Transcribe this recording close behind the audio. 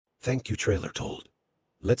Thank you, Trailer Told.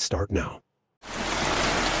 Let's start now.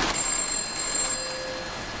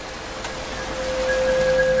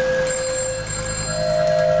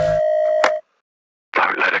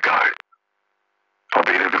 Don't let it go. I'll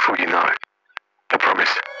be there before you know. I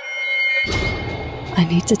promise. I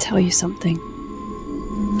need to tell you something.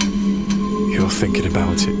 You're thinking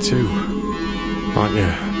about it too, aren't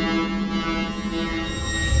you?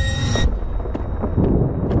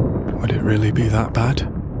 Would it really be that bad?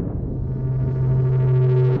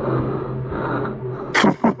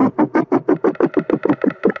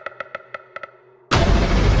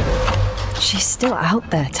 She's still out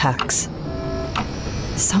there, Tax.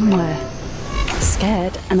 Somewhere.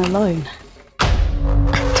 Scared and alone.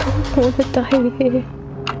 I don't want to die here.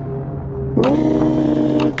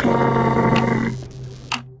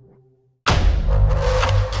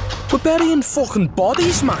 We're burying fucking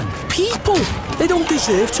bodies, man. People! They don't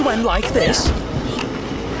deserve to end like this.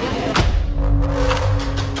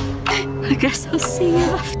 I guess I'll see you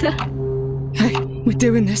after. Hey, we're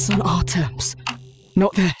doing this on our terms,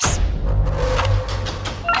 not theirs.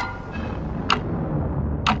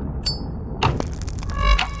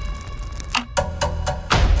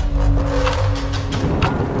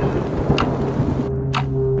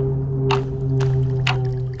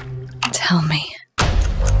 Tell me,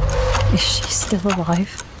 is she still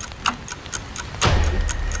alive?